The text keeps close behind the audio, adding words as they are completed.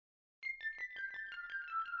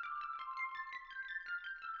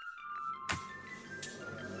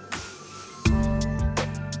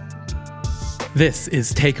This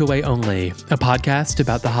is Takeaway Only, a podcast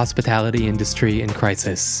about the hospitality industry in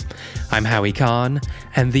crisis. I'm Howie Kahn,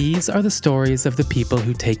 and these are the stories of the people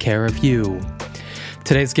who take care of you.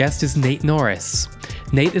 Today's guest is Nate Norris.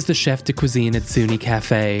 Nate is the chef de cuisine at Zuni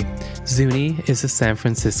Cafe. Zuni is a San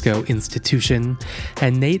Francisco institution,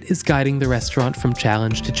 and Nate is guiding the restaurant from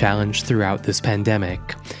challenge to challenge throughout this pandemic.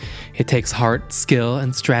 It takes heart, skill,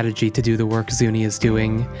 and strategy to do the work Zuni is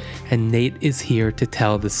doing, and Nate is here to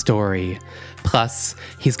tell the story. Plus,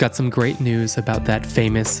 he's got some great news about that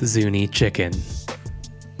famous Zuni chicken.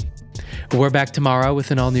 We're back tomorrow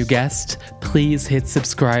with an all-new guest. Please hit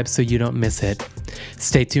subscribe so you don't miss it.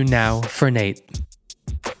 Stay tuned now for Nate.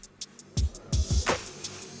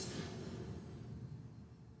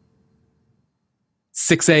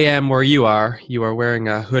 "6 a.m. where you are wearing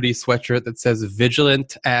a hoodie sweatshirt that says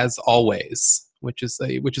 "Vigilant as always," which is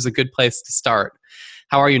a good place to start.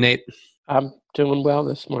 How are you, Nate? I'm doing well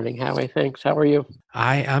this morning, Howie. Thanks. How are you?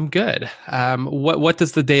 I'm good. What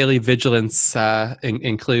does the daily vigilance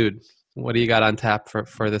include? What do you got on tap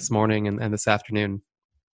for this morning and this afternoon?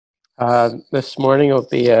 This morning will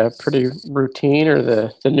be a pretty routine, or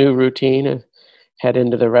the new routine. Head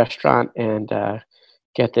into the restaurant and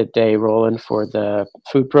get the day rolling for the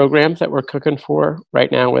food programs that we're cooking for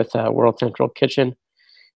right now with World Central Kitchen.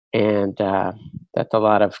 And that's a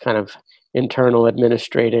lot of kind of internal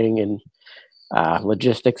administrating and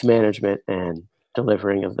logistics management and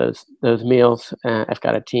delivering of those meals. I've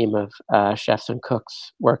got a team of chefs and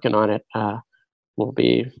cooks working on it.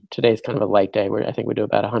 Today's kind of a light day. I think we do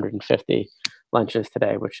about 150 lunches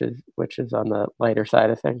today, which is on the lighter side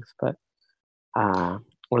of things. But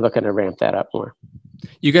we're looking to ramp that up more.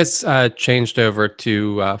 You guys changed over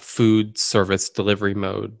to food service delivery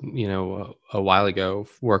mode, a while ago,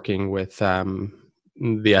 working with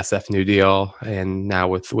the SF New Deal and now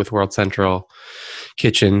with World Central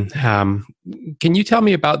Kitchen. Can you tell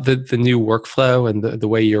me about the new workflow and the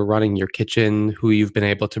way you're running your kitchen, who you've been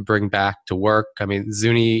able to bring back to work? I mean,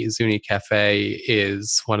 Zuni Cafe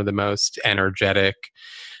is one of the most energetic,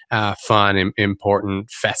 fun, important,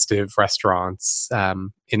 festive restaurants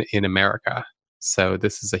in America. So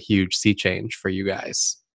this is a huge sea change for you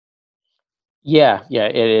guys. Yeah,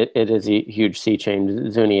 it is a huge sea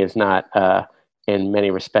change. Zuni is not, in many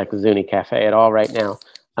respects, Zuni Cafe at all right now.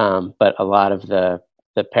 But a lot of the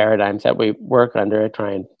paradigms that we work under, I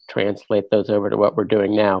try and translate those over to what we're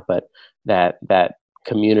doing now. But that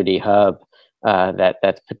community hub,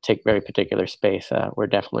 that's very particular space, we're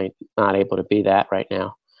definitely not able to be that right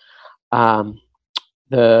now.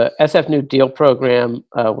 The SF New Deal program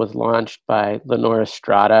was launched by Lenore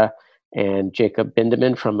Estrada and Jacob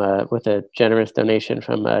Bindeman with a generous donation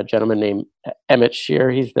from a gentleman named Emmett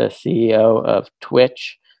Shear. He's the CEO of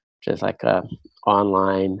Twitch, which is like a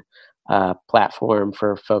online platform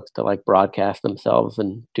for folks to like broadcast themselves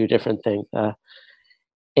and do different things.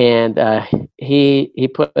 He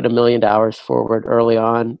put $1 million forward early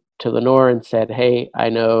on to Lenore and said, "Hey, I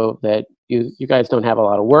know that you guys don't have a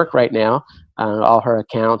lot of work right now." All her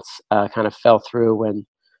accounts kind of fell through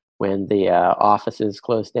when the offices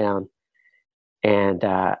closed down. And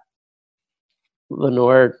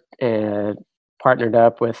Lenore partnered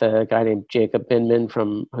up with a guy named Jacob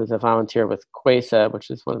Bindeman who's a volunteer with QUESA,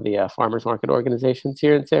 which is one of the farmers market organizations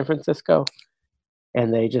here in San Francisco.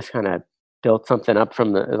 And they just kind of built something up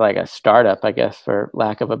from like a startup, I guess, for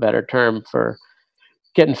lack of a better term, for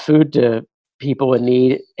getting food to people in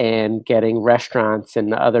need and getting restaurants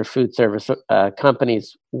and other food service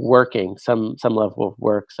companies working some level of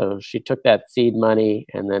work. So she took that seed money,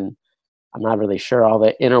 and then I'm not really sure all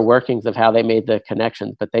the inner workings of how they made the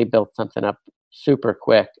connections, but they built something up super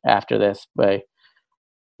quick after this. But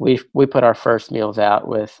we put our first meals out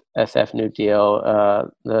with SF New Deal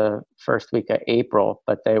the first week of April,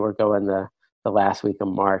 but they were going the last week of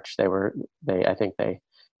March. I think they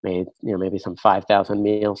made maybe some 5,000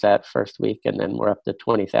 meals that first week, and then we're up to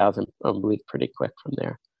 20,000 a week pretty quick from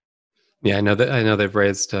there. Yeah, I know they've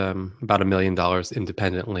raised about $1 million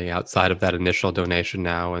independently outside of that initial donation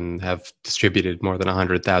now, and have distributed more than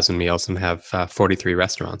 100,000 meals and have 43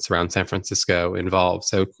 restaurants around San Francisco involved.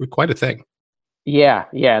 So quite a thing. Yeah,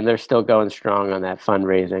 and they're still going strong on that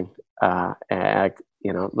fundraising.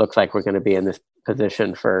 Looks like we're going to be in this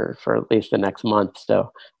position for at least the next month.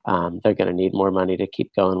 So they're going to need more money to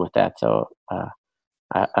keep going with that. So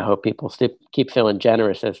I hope people keep feeling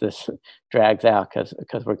generous as this drags out,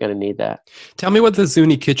 because we're going to need that. Tell me what the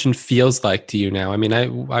Zuni Kitchen feels like to you now. I mean,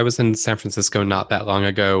 I was in San Francisco not that long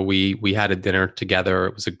ago. We had a dinner together.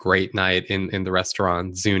 It was a great night in the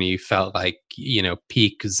restaurant. Zuni felt like,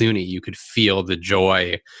 peak Zuni. You could feel the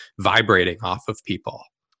joy vibrating off of people.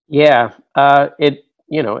 Yeah,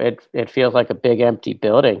 it feels like a big empty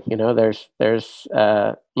building. There's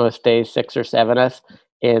most days 6 or 7 of us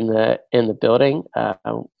in the building.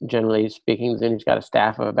 Generally speaking, Zuni's got a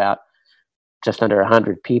staff of about just under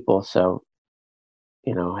 100 people. So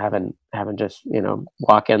having just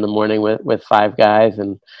walk in the morning with 5 guys,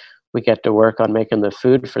 and we get to work on making the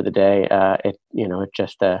food for the day. It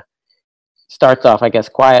just starts off, I guess,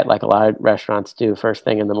 quiet, like a lot of restaurants do first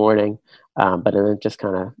thing in the morning, but then it just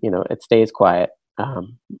kind of it stays quiet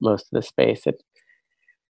most of the space.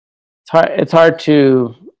 It's hard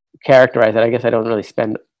to characterize it. I guess I don't really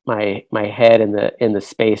spend my head in the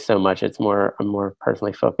space so much. I'm more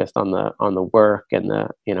personally focused on the work and the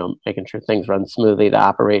making sure things run smoothly, the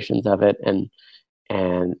operations of it, and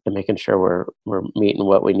making sure we're meeting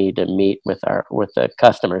what we need to meet with the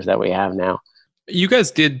customers that we have now. You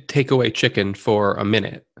guys did take away chicken for a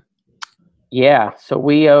minute. Yeah, so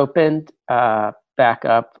we opened back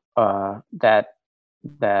up that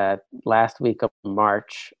last week of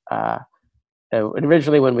March.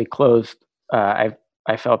 Originally, when we closed, I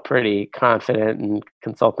felt pretty confident in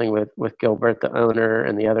consulting with Gilbert, the owner,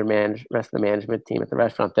 and the other rest of the management team at the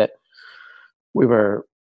restaurant, that we were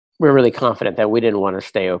really confident that we didn't want to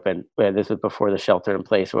stay open. This was before the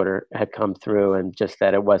shelter-in-place order had come through, and just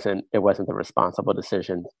that it wasn't the responsible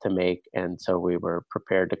decision to make. And so we were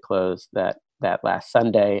prepared to close that last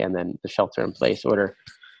Sunday, and then the shelter-in-place order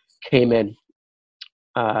came in,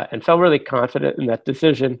 and felt really confident in that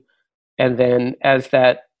decision. And then as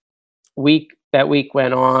that week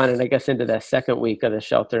went on, and I guess into that second week of the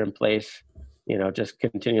shelter-in-place, just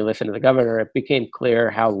continue to listen to the governor, it became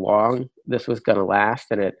clear how long this was going to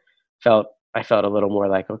last, and I felt a little more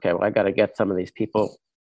like, okay, well, I got to get some of these people.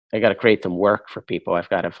 I got to create some work for people. I've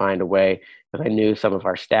got to find a way, because I knew some of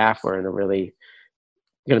our staff were going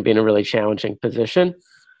to be in a really challenging position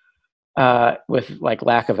with like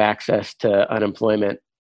lack of access to unemployment,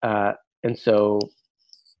 and so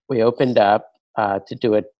we opened up to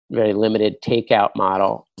do a very limited takeout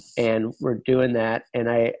model, and we're doing that. And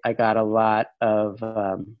I got a lot of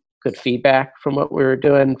good feedback from what we were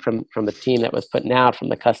doing, from the team that was putting out, from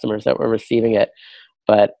the customers that were receiving it.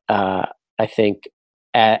 But I think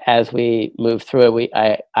as we moved through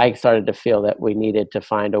it, I started to feel that we needed to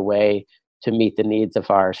find a way to meet the needs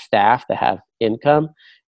of our staff to have income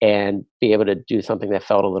and be able to do something that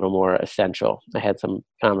felt a little more essential. I had some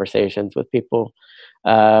conversations with people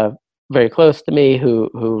very close to me who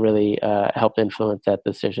really helped influence that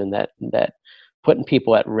decision, that putting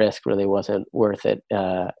people at risk really wasn't worth it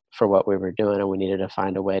for what we were doing, and we needed to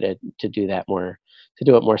find a way to do that to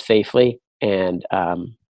do it more safely, and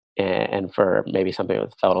for maybe something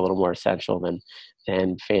that felt a little more essential than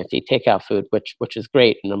fancy takeout food, which is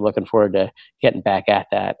great, and I'm looking forward to getting back at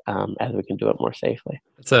that as we can do it more safely.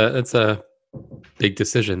 It's a big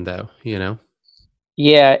decision, though.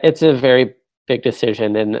 Yeah, it's a very big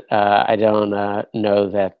decision, and I don't know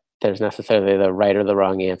that there's necessarily the right or the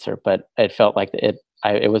wrong answer, but it felt like it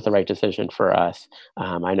was the right decision for us.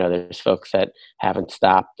 I know there's folks that haven't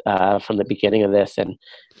stopped from the beginning of this, and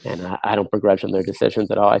I don't begrudge them their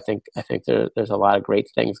decisions at all. I think there's a lot of great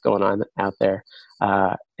things going on out there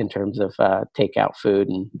in terms of takeout food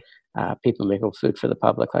and people making food for the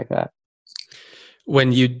public like that.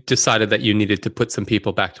 When you decided that you needed to put some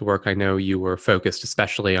people back to work, I know you were focused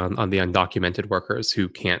especially on the undocumented workers who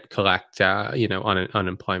can't collect,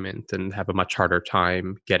 unemployment and have a much harder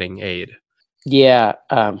time getting aid. Yeah,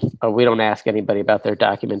 we don't ask anybody about their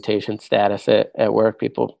documentation status at work.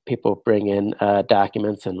 People bring in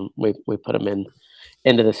documents, and we put them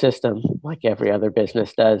into the system like every other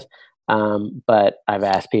business does. But I've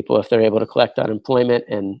asked people if they're able to collect unemployment,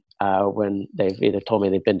 and when they've either told me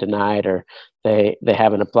they've been denied or they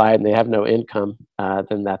haven't applied and they have no income,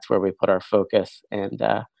 then that's where we put our focus. And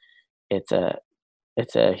it's a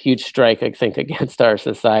huge strike, I think, against our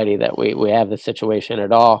society that we have this situation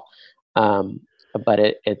at all. But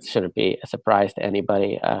it shouldn't be a surprise to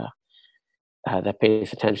anybody that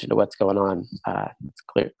pays attention to what's going on. It's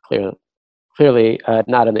clearly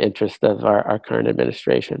not in the interest of our current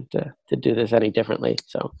administration to do this any differently.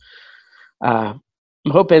 So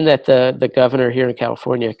I'm hoping that the governor here in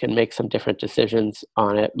California can make some different decisions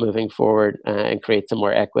on it moving forward and create some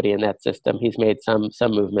more equity in that system. He's made some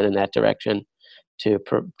movement in that direction to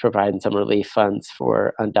provide some relief funds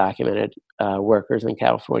for undocumented workers in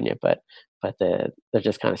California, but they're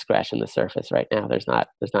just kind of scratching the surface right now. There's not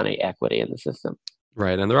any equity in the system.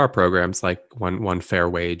 Right, and there are programs like One Fair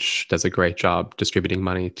Wage does a great job distributing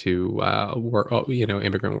money to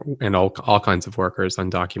immigrant and all kinds of workers,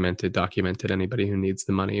 undocumented, documented, anybody who needs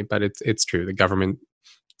the money. But it's true, the government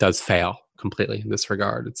does fail completely in this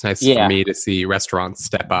regard. It's nice for me to see restaurants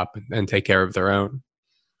step up and take care of their own.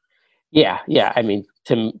 Yeah. I mean,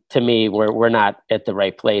 to me, we're not at the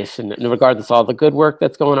right place, and regardless of all the good work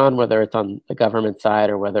that's going on, whether it's on the government side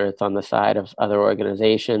or whether it's on the side of other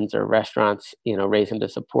organizations or restaurants, raising to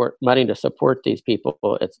support money to support these people,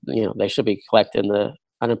 it's they should be collecting the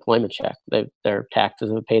unemployment check. Their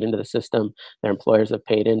taxes have paid into the system, their employers have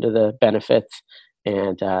paid into the benefits,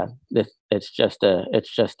 and it's just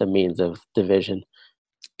a means of division.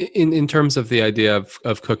 In terms of the idea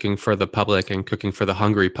of cooking for the public and cooking for the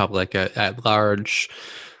hungry public at large,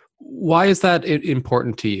 why is that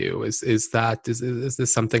important to you? Is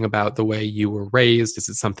this something about the way you were raised? Is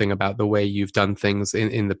it something about the way you've done things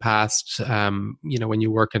in the past? When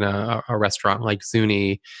you work in a restaurant like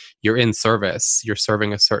Zuni, you're in service, you're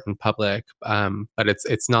serving a certain public, but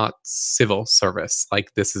it's not civil service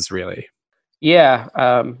like this is really. Yeah,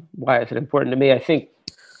 why is it important to me? I think,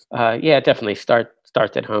 yeah, it definitely starts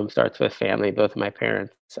at home, starts with family. Both of my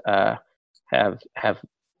parents have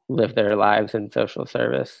lived their lives in social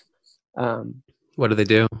service. Um, What do they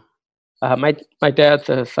do? my dad's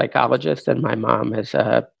a psychologist, and my mom has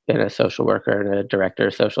been a social worker and a director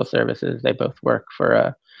of social services. They both work for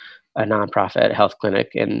a nonprofit health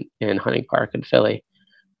clinic in Hunting Park in Philly,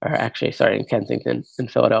 or actually, sorry, in Kensington in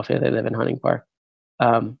Philadelphia. They live in Hunting Park.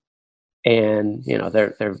 Um, and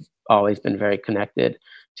they've always been very connected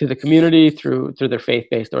to the community through their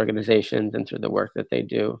faith-based organizations and through the work that they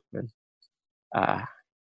do, uh,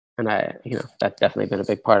 and that's definitely been a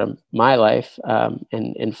big part of my life,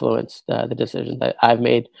 and influenced the decisions that I've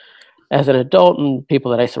made as an adult and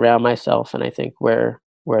people that I surround myself, and I think where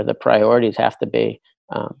the priorities have to be.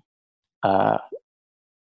 um, uh,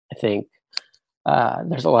 I think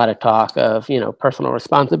there's a lot of talk of personal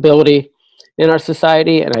responsibility in our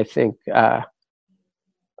society, and I think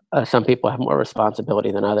some people have more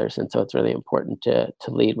responsibility than others, and so it's really important to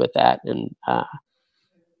lead with that.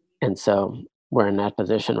 And so we're in that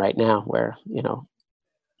position right now where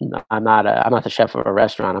I'm not the chef of a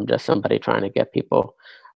restaurant. I'm just somebody trying to get people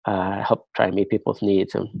help try to meet people's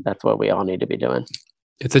needs, and that's what we all need to be doing.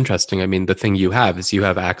 It's interesting. I mean, the thing you have is you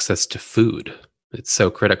have access to food. It's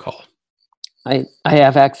so critical. I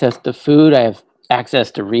have access to food. I have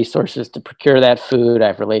access to resources to procure that food. I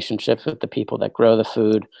have relationships with the people that grow the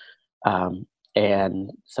food.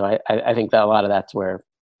 And so I think that a lot of that's where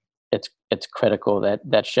it's critical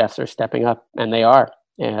that chefs are stepping up, and they are.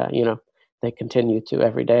 They continue to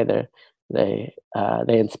every day. They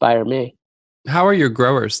inspire me. How are your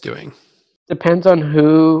growers doing? Depends on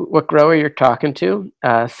what grower you're talking to.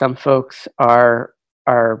 Some folks are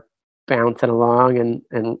bouncing along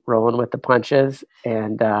and rolling with the punches,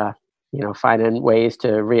 and finding ways to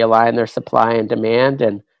realign their supply and demand.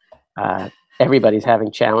 And uh, everybody's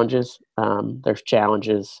having challenges. There's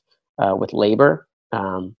challenges with labor.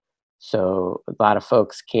 So a lot of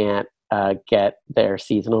folks can't get their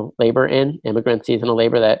seasonal labor immigrant seasonal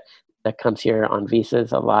labor that comes here on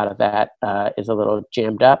visas. A lot of that is a little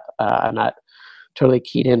jammed up. I'm not totally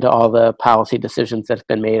keyed into all the policy decisions that have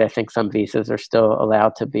been made. I think some visas are still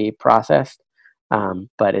allowed to be processed,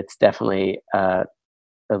 but it's definitely a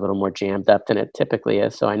little more jammed up than it typically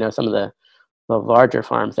is. So I know some of the larger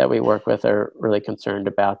farms that we work with are really concerned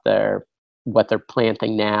about what they're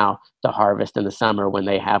planting now to harvest in the summer when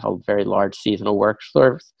they have a very large seasonal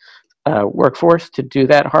workforce to do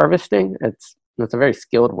that harvesting. It's a very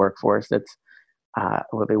skilled workforce. It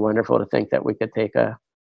would be wonderful to think that we could take a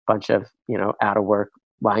bunch of out of work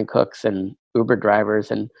line cooks and Uber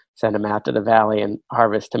drivers and send them out to the valley and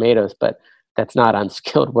harvest tomatoes, but that's not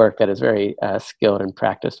unskilled work. That is very skilled and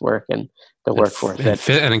practiced work, and the workforce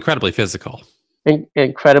And incredibly physical.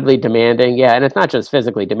 Incredibly demanding. Yeah, and it's not just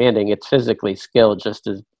physically demanding; it's physically skilled, just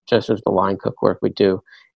as the line cook work we do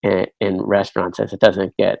in restaurants. As it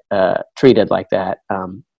doesn't get treated like that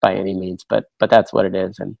by any means, but that's what it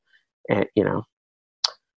is, and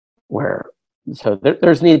where so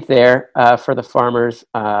there's needs there for the farmers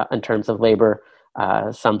in terms of labor.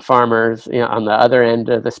 Some farmers, on the other end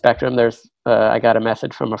of the spectrum, I got a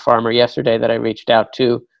message from a farmer yesterday that I reached out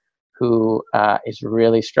to, who is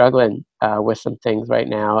really struggling with some things right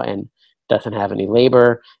now and doesn't have any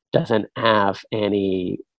labor, doesn't have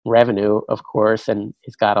any revenue, of course, and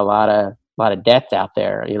he's got a lot of debts out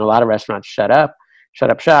there. A lot of restaurants shut up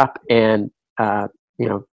shop, and you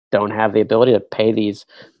know don't have the ability to pay these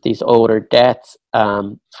older debts,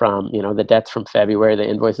 from the debts from February, the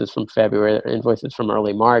invoices from February, the invoices from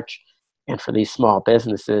early March. And for these small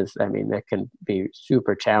businesses, I mean, that can be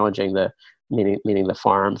super challenging. Meaning the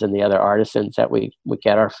farms and the other artisans that we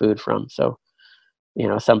get our food from. So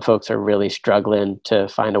some folks are really struggling to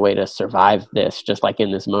find a way to survive this, just like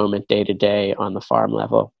in this moment, day to day on the farm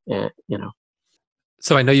level. And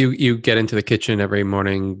So I know you get into the kitchen every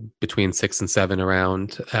morning between 6 and 7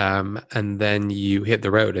 around, and then you hit the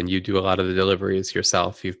road and you do a lot of the deliveries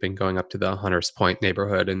yourself. You've been going up to the Hunters Point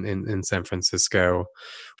neighborhood in San Francisco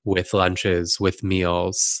with lunches, with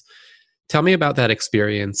meals. Tell me about that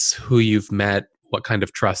experience, who you've met, what kind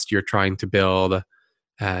of trust you're trying to build,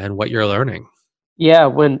 and what you're learning. Yeah,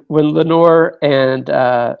 when Lenore and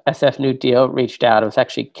SF New Deal reached out, it was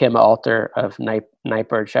actually Kim Alter of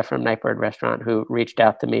Nightbird, chef from Nightbird Restaurant, who reached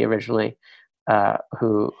out to me originally.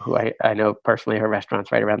 Who I know personally. Her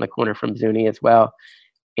restaurant's right around the corner from Zuni as well,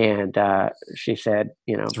 and she said,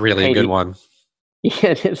 It's really a hey, good one.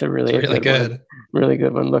 yeah, it is It's a really good one, good. really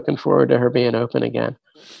good one. Looking forward to her being open again.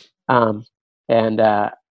 Um, and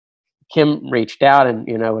Kim reached out and,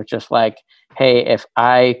 was just like, hey, if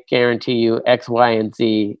I guarantee you X, Y, and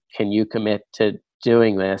Z, can you commit to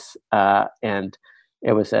doing this? And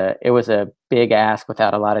it was a big ask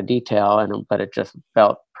without a lot of detail, but it just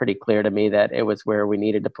felt pretty clear to me that it was where we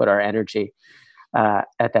needed to put our energy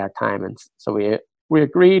at that time. And so we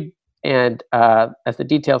agreed. And as the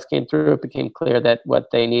details came through, it became clear that what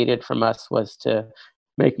they needed from us was to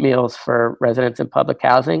make meals for residents in public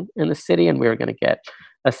housing in the city, and we were going to get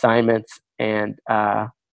assignments and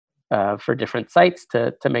for different sites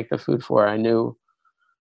to make the food for. I knew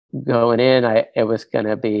going in, it was going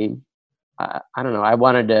to be, I don't know. I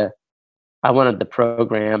wanted the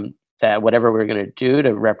program that whatever we were going to do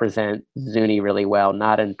to represent Zuni really well,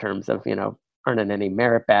 not in terms of earning any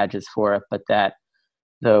merit badges for it, but that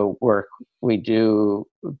the work we do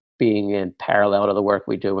being in parallel to the work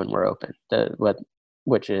we do when we're open,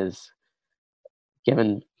 which is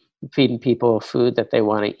giving feeding people food that they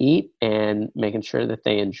want to eat and making sure that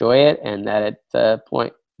they enjoy it, and that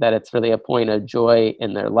it's really a point of joy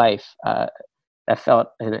in their life. That felt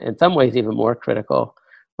in some ways even more critical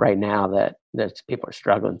right now that people are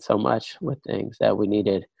struggling so much with things, that we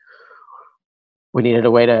needed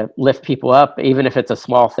a way to lift people up, even if it's a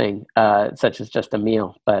small thing, such as just a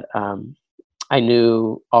meal. But I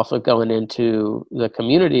knew also going into the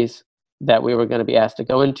communities that we were going to be asked to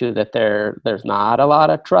go into that there's not a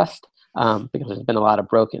lot of trust, because there's been a lot of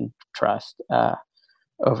broken trust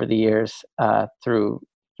over the years through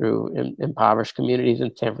impoverished communities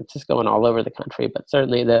in San Francisco and all over the country. But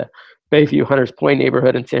certainly the Bayview Hunters Point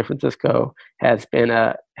neighborhood in San Francisco has been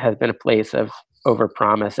a place of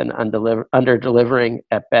overpromise and under delivering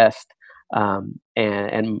at best,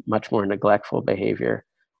 and much more neglectful behavior.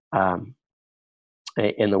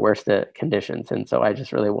 In the worst conditions. And so I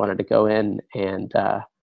just really wanted to go in and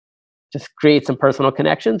just create some personal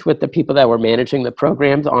connections with the people that were managing the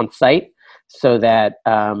programs on site, so that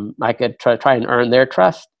I could try and earn their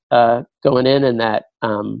trust going in, and that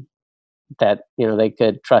they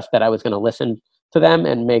could trust that I was going to listen to them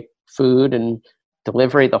and make food and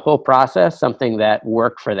delivery, the whole process, something that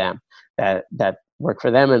worked for them, that worked for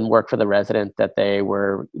them and worked for the resident that they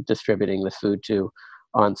were distributing the food to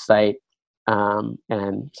on site.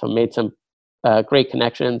 And so made some great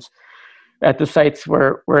connections at the sites.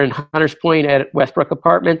 We're in Hunters Point at Westbrook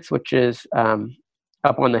Apartments, which is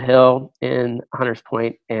up on the hill in Hunters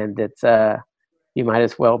Point, and it's you might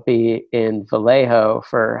as well be in Vallejo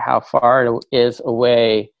for how far it is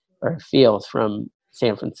away, or it feels, from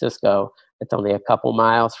San Francisco. It's only a couple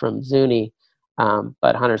miles from Zuni,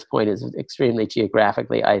 but Hunters Point is extremely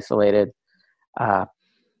geographically isolated.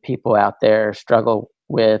 People out there struggle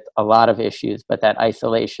with a lot of issues, but that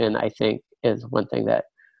isolation, I think, is one thing that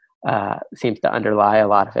seems to underlie a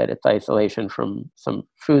lot of it. It's isolation from some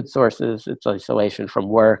food sources. It's isolation from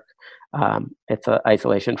work. It's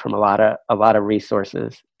isolation from a lot of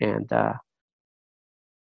resources, and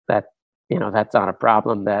that's not a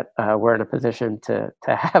problem that we're in a position to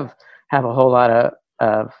have a whole lot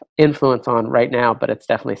of influence on right now. But it's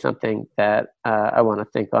definitely something that I want to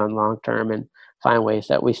think on long term and find ways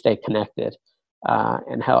that we stay connected,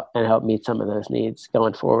 and help meet some of those needs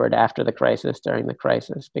going forward after the crisis, during the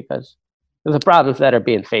crisis, because the problems that are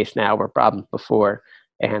being faced now were problems before,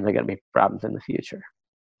 and they're going to be problems in the future.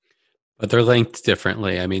 But they're linked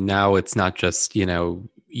differently. I mean, now it's not just,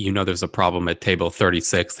 there's a problem at table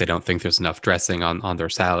 36. They don't think there's enough dressing on their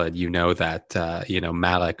salad. You know that,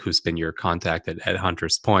 Malik, who's been your contact at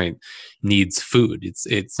Hunters Point, needs food.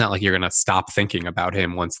 It's not like you're going to stop thinking about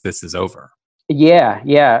him once this is over. Yeah.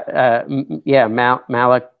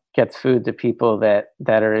 Malik gets food to people that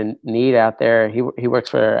are in need out there. He works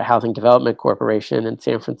for a housing development corporation in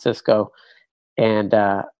San Francisco, and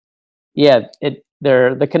the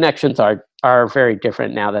connections are very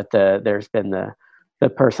different now that there's been the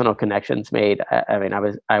personal connections made. I mean,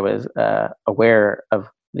 I was aware of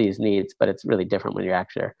these needs, but it's really different when you're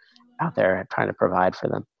actually out there trying to provide for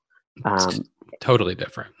them. Totally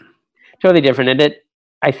different. Totally different. And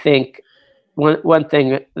I think one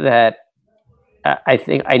thing that I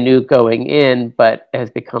think I knew going in, but has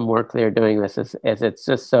become more clear doing this is it's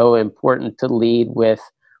just so important to lead with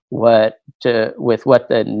what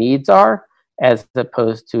the needs are, as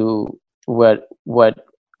opposed to what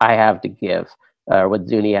I have to give, or what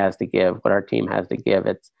Zuni has to give, what our team has to give.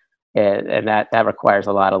 And that requires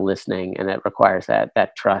a lot of listening, and it requires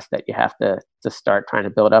that trust that you have to start trying to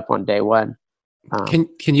build up on day one. Can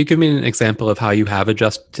you give me an example of how you have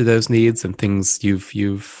adjusted to those needs and things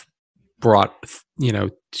you've brought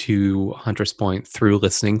to Hunter's Point through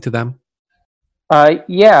listening to them?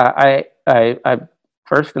 Yeah, I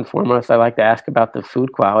first and foremost, I like to ask about the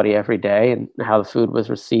food quality every day and how the food was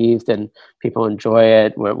received and people enjoy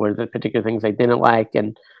it. What were the particular things they didn't like?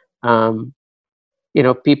 And um,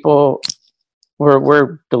 people,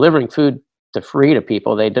 we're delivering food to free to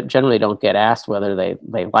people. They generally don't get asked whether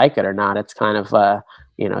they like it or not. It's kind of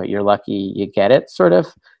you're lucky you get it sort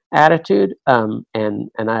of attitude. And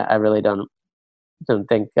I really don't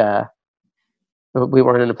think we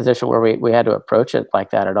weren't in a position where we had to approach it like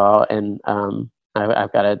that at all. And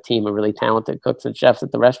I've got a team of really talented cooks and chefs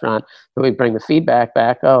at the restaurant that we bring the feedback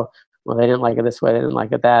back. Oh, well, they didn't like it this way. They didn't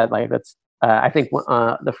like it that. Like that's. I think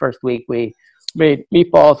the first week we made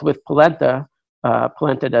meatballs with polenta.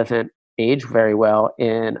 Polenta doesn't age very well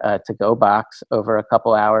in a to-go box over a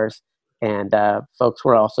couple hours, and folks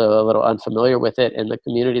were also a little unfamiliar with it in the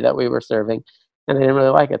community that we were serving, and they didn't really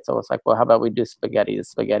like it. So it's like, well, how about we do spaghetti? Does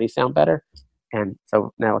spaghetti sound better? And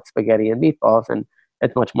so now it's spaghetti and meatballs, and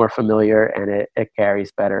it's much more familiar, and it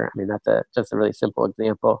carries better. I mean, that's just a really simple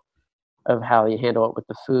example of how you handle it with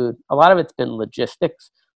the food. A lot of it's been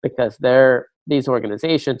logistics, because these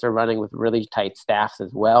organizations are running with really tight staffs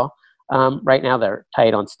as well. Right now they're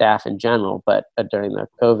tight on staff in general, but during the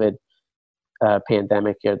COVID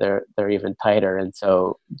pandemic here, they're even tighter. And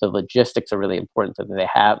so the logistics are really important, so that they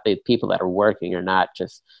have the people that are working are not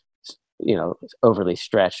just overly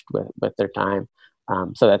stretched with their time.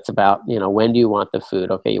 So that's about, when do you want the food?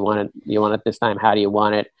 Okay, you want it this time. How do you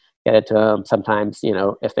want it? Get it to them. Sometimes,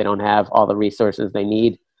 if they don't have all the resources they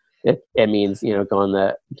need, it means,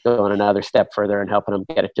 going another step further and helping them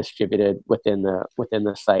get it distributed within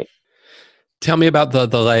the site. Tell me about the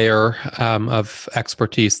layer of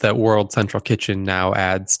expertise that World Central Kitchen now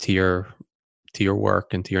adds to your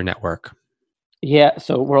work and to your network. Yeah,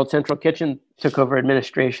 so World Central Kitchen took over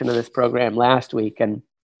administration of this program last week, and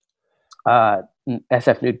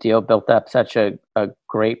SF New Deal built up such a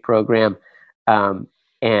great program,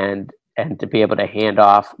 and to be able to hand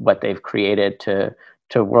off what they've created to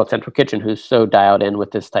World Central Kitchen, who's so dialed in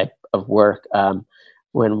with this type of work.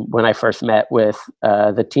 When I first met with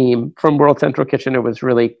the team from World Central Kitchen, it was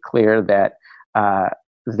really clear that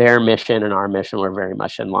their mission and our mission were very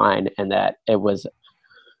much in line, and that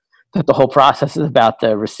the whole process is about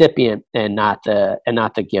the recipient and not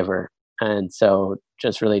the giver. And so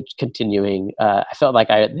just really continuing, I felt like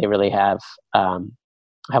they really have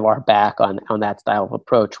our back on that style of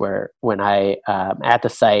approach, where when I at the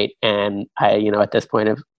site, and I at this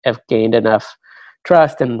point have gained enough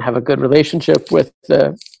trust and have a good relationship with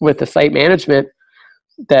the site management,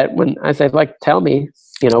 that when I say, like, tell me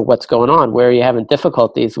what's going on, where are you having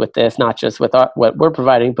difficulties with this, not just with what we're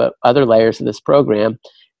providing, but other layers of this program,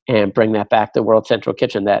 and bring that back to World Central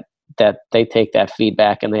Kitchen, that they take that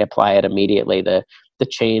feedback and they apply it immediately. The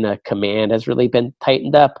chain of command has really been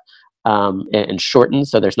tightened up and shortened,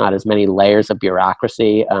 so there's not as many layers of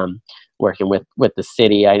bureaucracy. Working with the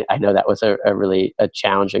city, I know that was a really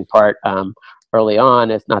challenging part early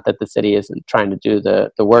on. It's not that the city isn't trying to do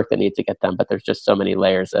the work that needs to get done, but there's just so many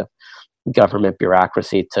layers of government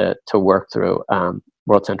bureaucracy to work through.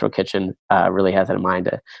 World Central Kitchen really has it in mind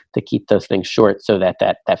to keep those things short, so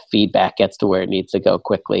that feedback gets to where it needs to go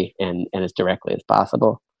quickly and as directly as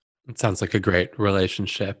possible. It sounds like a great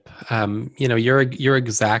relationship. You're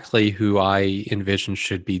exactly who I envision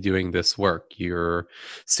should be doing this work. You're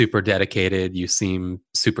super dedicated. You seem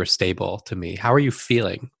super stable to me. How are you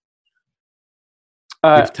feeling? Do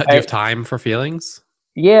you have time for feelings?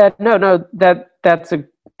 Yeah, no, that's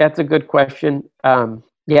a good question.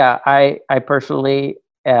 Yeah, I personally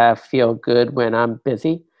feel good when I'm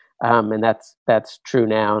busy, and that's true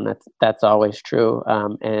now, and that's always true.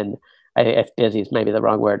 And if busy is maybe the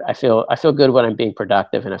wrong word. I feel good when I'm being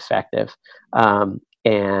productive and effective, and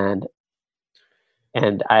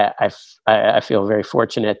I feel very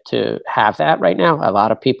fortunate to have that right now. A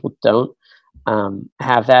lot of people don't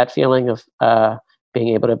have that feeling of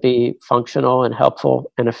being able to be functional and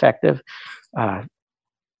helpful and effective. I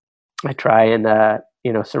try and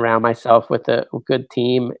surround myself with a good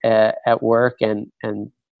team at work, and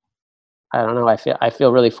I don't know. I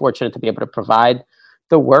feel really fortunate to be able to provide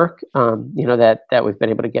the work. That we've been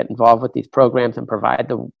able to get involved with these programs and provide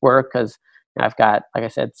the work because I've got, like I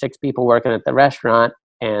said, 6 people working at the restaurant,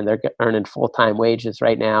 and they're earning full-time wages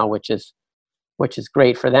right now, which is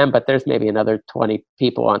great for them. But there's maybe another 20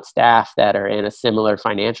 people on staff that are in a similar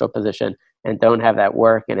financial position and don't have that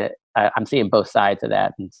work. And I'm seeing both sides of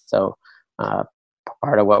that. And so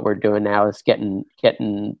part of what we're doing now is getting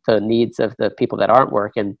the needs of the people that aren't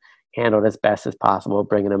working handled as best as possible,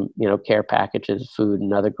 bringing them, care packages, food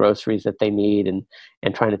and other groceries that they need, and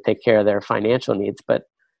trying to take care of their financial needs. But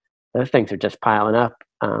those things are just piling up.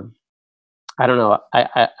 I don't know.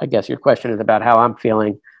 I guess your question is about how I'm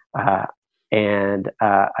feeling. And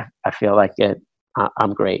I feel like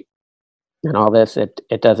I'm great. And all this,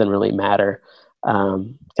 it doesn't really matter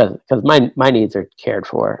because my needs are cared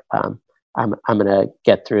for. I'm gonna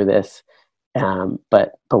get through this,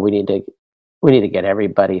 but we need to get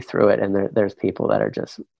everybody through it. And there's people that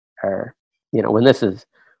are when this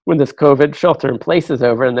COVID shelter in place is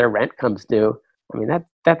over and their rent comes due. I mean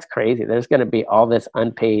that's crazy. There's going to be all this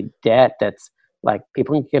unpaid debt that's like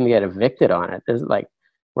people can get evicted on it. There's like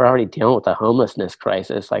we're already dealing with a homelessness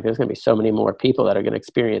crisis. Like there's going to be so many more people that are going to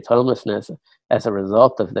experience homelessness as a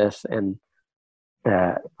result of this, and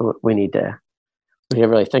we need to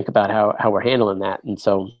really think about how we're handling that. And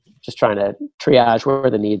so just trying to triage where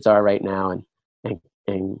the needs are right now, and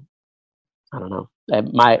I don't know.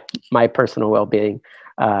 My personal well-being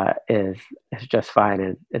is just fine,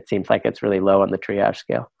 and it seems like it's really low on the triage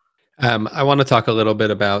scale. I want to talk a little bit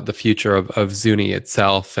about the future of Zuni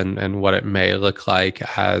itself and what it may look like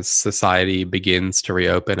as society begins to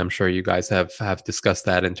reopen. I'm sure you guys have discussed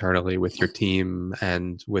that internally with your team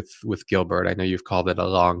and with Gilbert. I know you've called it a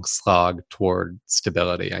long slog toward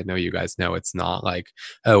stability. I know you guys know it's not like,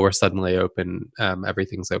 oh, we're suddenly open,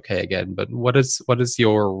 everything's okay again. But what is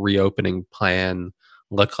your reopening plan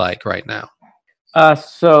look like right now?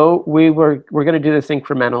 So we're going to do this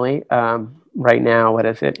incrementally. Right now, what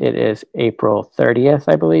is it? It is April 30th,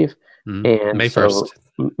 I believe. And May 1st.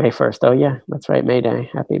 May 1st. Oh yeah, that's right. May Day.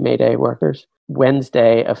 Happy May Day, workers.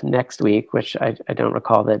 Wednesday of next week, which I don't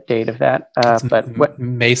recall the date of that. But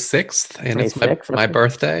May 6th, and May it's 6th, my okay.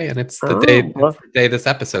 Birthday, and it's the day this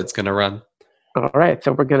episode's going to run. All right.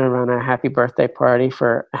 So we're going to run a happy birthday party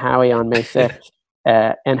for Howie on May 6th.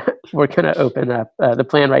 And we're going to open up. The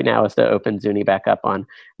plan right now is to open Zuni back up on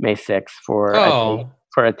May 6th for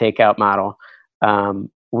a takeout model.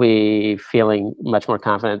 We feeling much more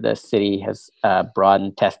confident the city has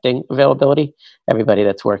broadened testing availability. Everybody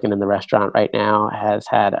that's working in the restaurant right now has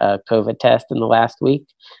had a COVID test in the last week.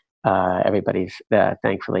 Everybody's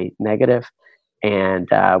thankfully negative. And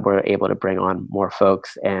we're able to bring on more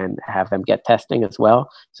folks and have them get testing as well,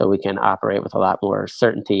 so we can operate with a lot more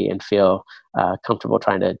certainty and feel comfortable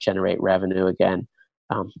trying to generate revenue again.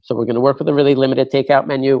 So we're going to work with a really limited takeout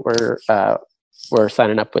menu. We're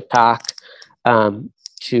signing up with Tock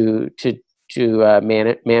to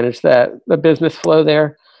manage the business flow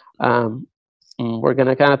there. We're going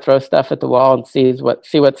to kind of throw stuff at the wall and see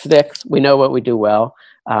what sticks. We know what we do well.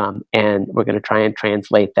 And we're going to try and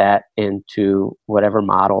translate that into whatever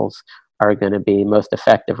models are going to be most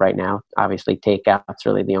effective right now. Obviously, takeout's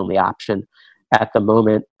really the only option at the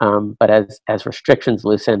moment. But as restrictions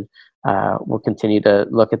loosen, we'll continue to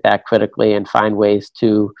look at that critically and find ways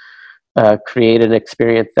to create an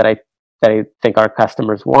experience that I think our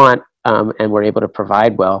customers want, and we're able to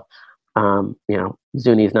provide well.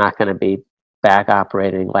 Zuni's not going to be back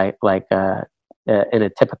operating like in a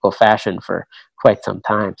typical fashion for quite some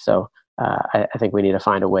time. So I think we need to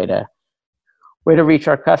find a way to reach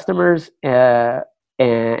our customers and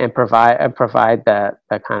provide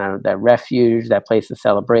the kind of the refuge, that place of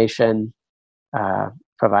celebration,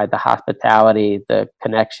 provide the hospitality, the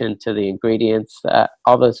connection to the ingredients,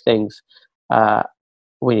 all those things.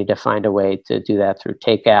 We need to find a way to do that through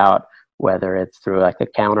takeout, whether it's through like a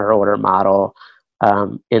counter order model.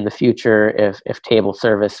 In the future, if table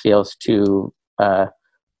service feels too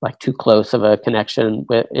close of a connection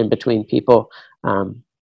in between people.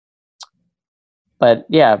 But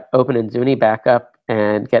yeah, opening Zuni back up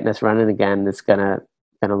and getting us running again is gonna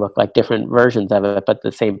look like different versions of it, but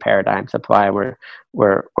the same paradigm supply. We're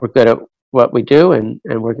good at what we do, and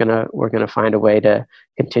we're gonna find a way to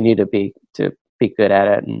continue to be good at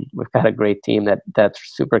it. And we've got a great team that's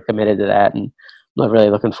super committed to that, and I'm really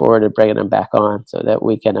looking forward to bringing them back on so that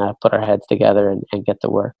we can put our heads together and get to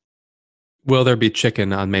work. Will there be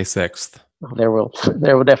chicken on May 6th? There will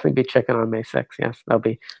definitely be chicken on May 6th. Yes, there'll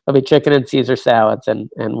be chicken and Caesar salads, and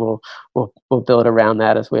we'll build around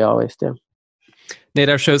that as we always do. Nate,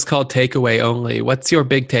 our show's called Takeaway Only. What's your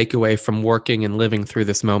big takeaway from working and living through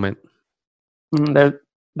this moment?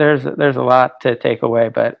 There's a lot to take away,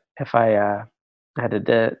 but if I had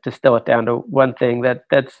to distill it down to one thing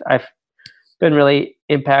that's I've been really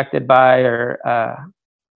impacted by, or I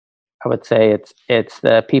would say it's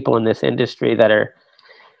the people in this industry that are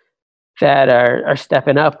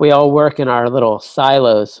stepping up. We all work in our little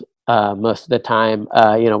silos most of the time.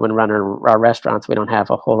 When running our restaurants, we don't have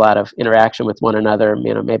a whole lot of interaction with one another.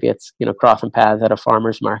 Maybe it's crossing paths at a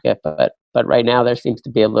farmer's market, but right now there seems to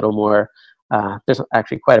be a little more. There's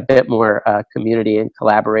actually quite a bit more community and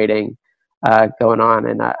collaborating going on,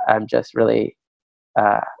 and I'm just really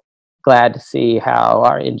glad to see how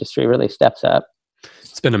our industry really steps up.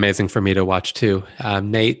 It's been amazing for me to watch too.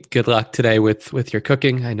 Nate, good luck today with your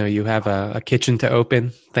cooking. I know you have a kitchen to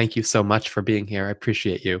open. Thank you so much for being here. I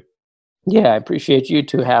appreciate you. Yeah, I appreciate you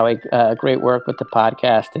too, Howie. Great work with the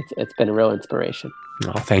podcast. It's been a real inspiration.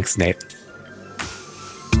 Oh, thanks, Nate.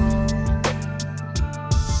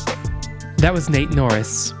 That was Nate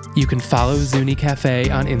Norris. You can follow Zuni Cafe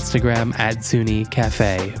on Instagram at Zuni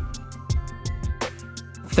Cafe.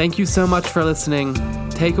 Thank you so much for listening.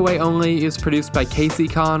 Takeaway Only is produced by Casey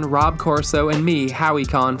Kahn, Rob Corso, and me, Howie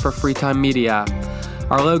Kahn, for Freetime Media.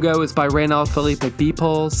 Our logo is by Reynald Felipe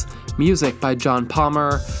Beepoles. Music by John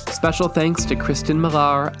Palmer. Special thanks to Kristen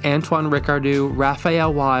Millar, Antoine Ricardou,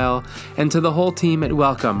 Raphael Weil, and to the whole team at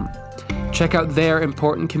Welcome. Check out their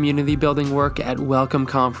important community building work at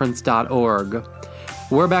welcomeconference.org.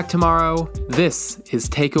 We're back tomorrow. This is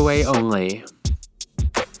Takeaway Only.